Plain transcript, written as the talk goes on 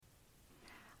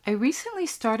I recently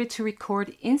started to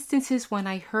record instances when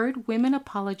I heard women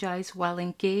apologize while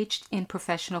engaged in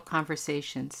professional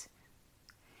conversations.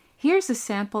 Here's a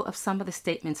sample of some of the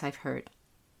statements I've heard.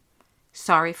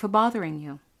 Sorry for bothering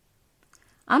you.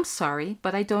 I'm sorry,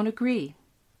 but I don't agree.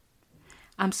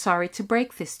 I'm sorry to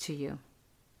break this to you.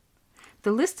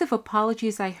 The list of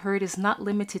apologies I heard is not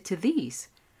limited to these.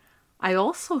 I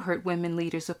also heard women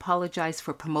leaders apologize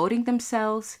for promoting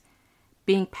themselves,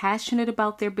 being passionate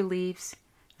about their beliefs,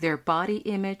 their body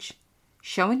image,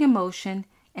 showing emotion,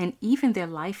 and even their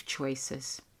life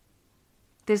choices.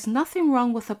 There's nothing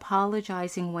wrong with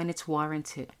apologizing when it's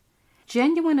warranted.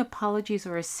 Genuine apologies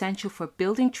are essential for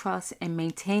building trust and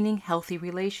maintaining healthy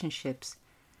relationships.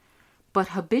 But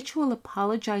habitual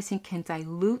apologizing can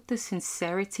dilute the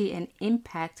sincerity and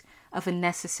impact of a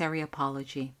necessary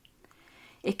apology.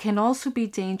 It can also be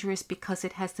dangerous because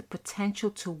it has the potential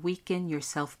to weaken your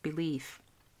self-belief.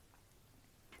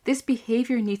 This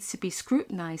behavior needs to be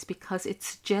scrutinized because it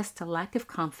suggests a lack of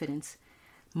confidence,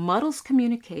 muddles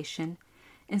communication,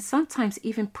 and sometimes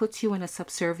even puts you in a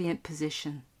subservient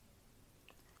position.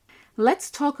 Let's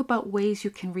talk about ways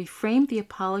you can reframe the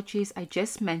apologies I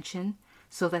just mentioned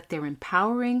so that they're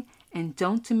empowering and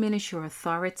don't diminish your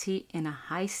authority in a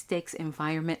high-stakes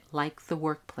environment like the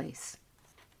workplace.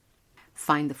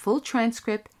 Find the full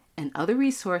transcript and other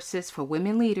resources for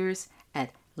women leaders at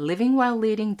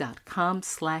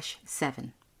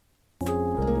livingwhileleading.com/7.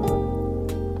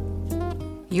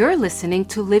 You're listening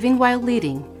to Living While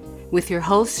Leading with your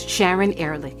host, Sharon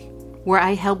Ehrlich, where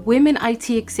I help women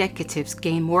IT executives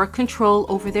gain more control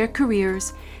over their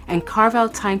careers and carve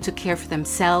out time to care for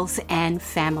themselves and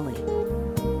family.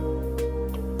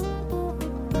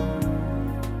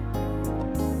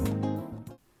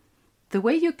 The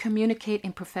way you communicate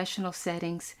in professional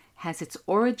settings has its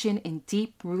origin in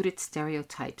deep-rooted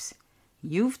stereotypes.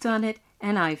 You've done it,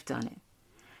 and I've done it.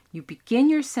 You begin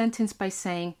your sentence by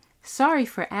saying, "Sorry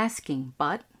for asking,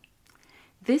 but..."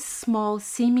 This small,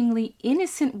 seemingly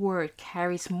innocent word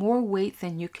carries more weight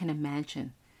than you can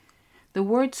imagine. The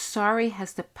word sorry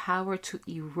has the power to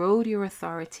erode your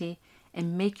authority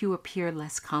and make you appear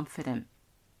less confident.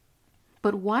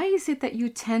 But why is it that you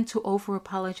tend to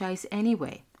over-apologize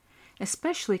anyway,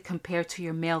 especially compared to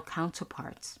your male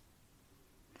counterparts?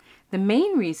 The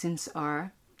main reasons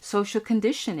are social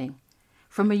conditioning.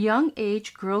 From a young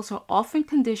age, girls are often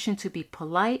conditioned to be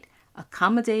polite,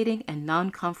 accommodating, and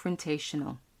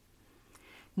non-confrontational.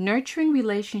 Nurturing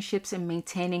relationships and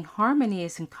maintaining harmony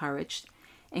is encouraged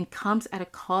and comes at a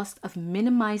cost of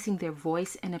minimizing their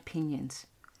voice and opinions.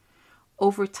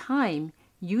 Over time,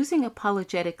 using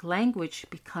apologetic language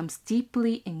becomes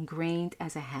deeply ingrained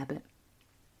as a habit.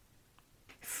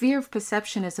 Fear of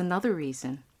perception is another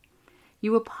reason.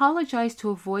 You apologize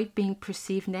to avoid being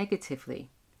perceived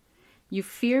negatively. You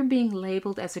fear being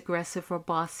labeled as aggressive or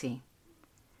bossy.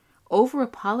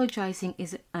 Over-apologizing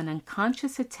is an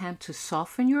unconscious attempt to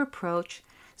soften your approach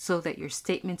so that your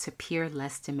statements appear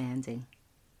less demanding.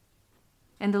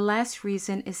 And the last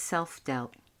reason is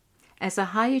self-doubt. As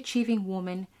a high-achieving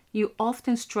woman, you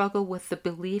often struggle with the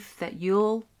belief that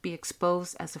you'll be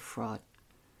exposed as a fraud.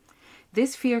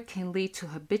 This fear can lead to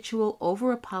habitual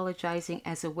over-apologizing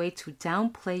as a way to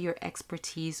downplay your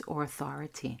expertise or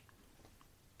authority.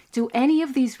 Do any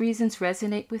of these reasons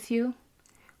resonate with you?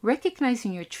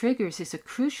 Recognizing your triggers is a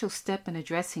crucial step in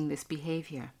addressing this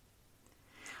behavior.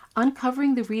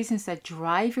 Uncovering the reasons that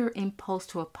drive your impulse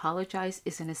to apologize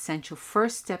is an essential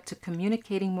first step to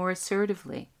communicating more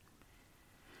assertively.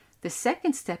 The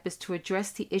second step is to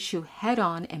address the issue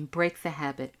head-on and break the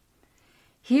habit.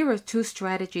 Here are 2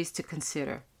 strategies to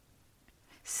consider.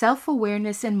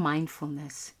 Self-awareness and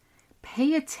mindfulness.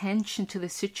 Pay attention to the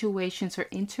situations or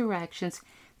interactions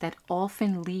that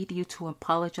often lead you to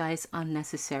apologize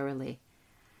unnecessarily.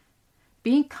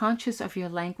 Being conscious of your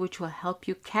language will help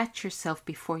you catch yourself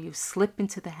before you slip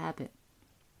into the habit.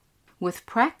 With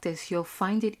practice, you'll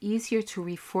find it easier to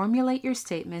reformulate your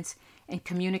statements and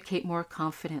communicate more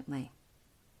confidently.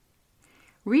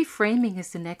 Reframing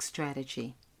is the next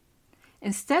strategy.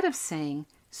 Instead of saying,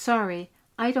 "Sorry,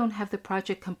 I don't have the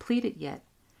project completed yet,"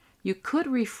 you could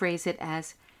rephrase it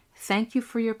as, "Thank you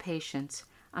for your patience.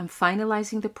 I'm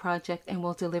finalizing the project and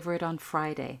will deliver it on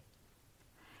Friday."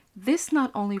 This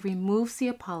not only removes the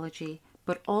apology,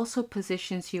 but also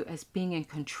positions you as being in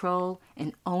control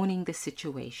and owning the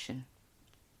situation.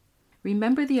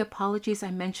 Remember the apologies I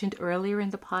mentioned earlier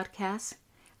in the podcast?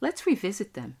 Let's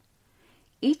revisit them.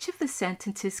 Each of the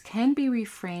sentences can be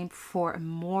reframed for a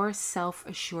more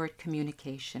self-assured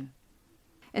communication.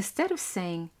 Instead of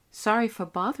saying, "Sorry for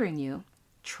bothering you,"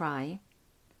 try,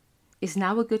 "Is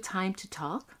now a good time to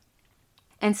talk?"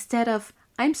 Instead of,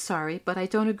 I'm sorry, but I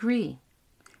don't agree.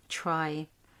 Try,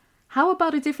 how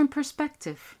about a different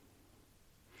perspective?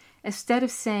 Instead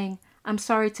of saying, I'm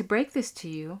sorry to break this to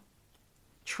you,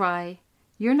 try,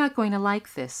 you're not going to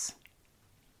like this.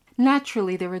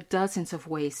 Naturally, there are dozens of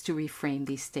ways to reframe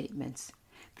these statements.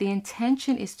 The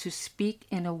intention is to speak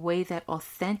in a way that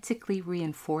authentically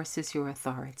reinforces your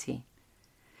authority.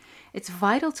 It's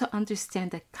vital to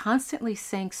understand that constantly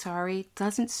saying sorry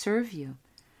doesn't serve you.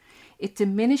 It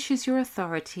diminishes your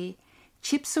authority,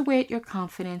 chips away at your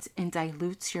confidence, and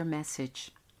dilutes your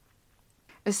message.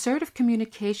 Assertive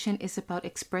communication is about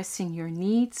expressing your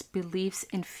needs, beliefs,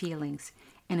 and feelings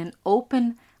in an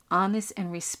open, honest,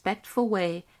 and respectful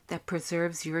way that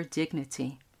preserves your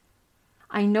dignity.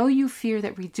 I know you fear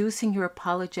that reducing your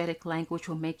apologetic language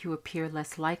will make you appear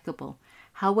less likable.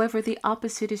 However, the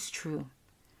opposite is true.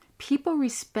 People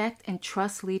respect and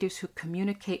trust leaders who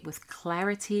communicate with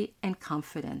clarity and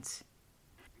confidence.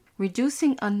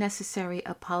 Reducing unnecessary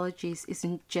apologies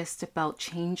isn't just about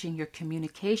changing your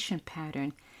communication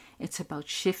pattern, it's about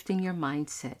shifting your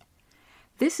mindset.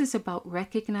 This is about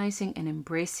recognizing and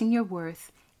embracing your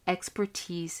worth,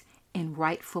 expertise, and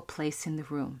rightful place in the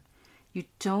room. You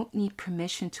don't need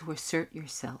permission to assert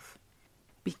yourself.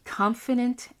 Be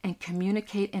confident and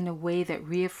communicate in a way that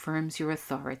reaffirms your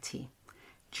authority.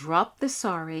 Drop the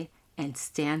sorry and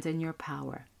stand in your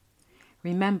power.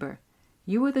 Remember,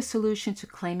 you are the solution to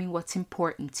claiming what's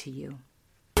important to you.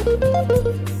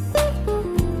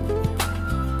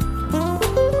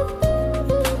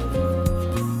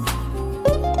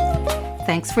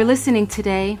 Thanks for listening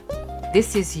today.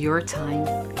 This is your time.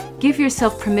 Give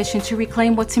yourself permission to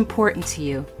reclaim what's important to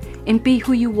you and be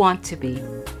who you want to be.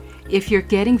 If you're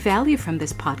getting value from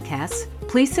this podcast,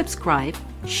 please subscribe,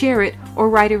 share it, or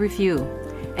write a review.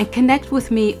 And connect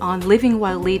with me on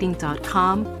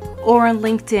livingwhileleading.com or on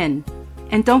LinkedIn.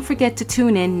 And don't forget to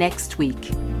tune in next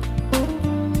week.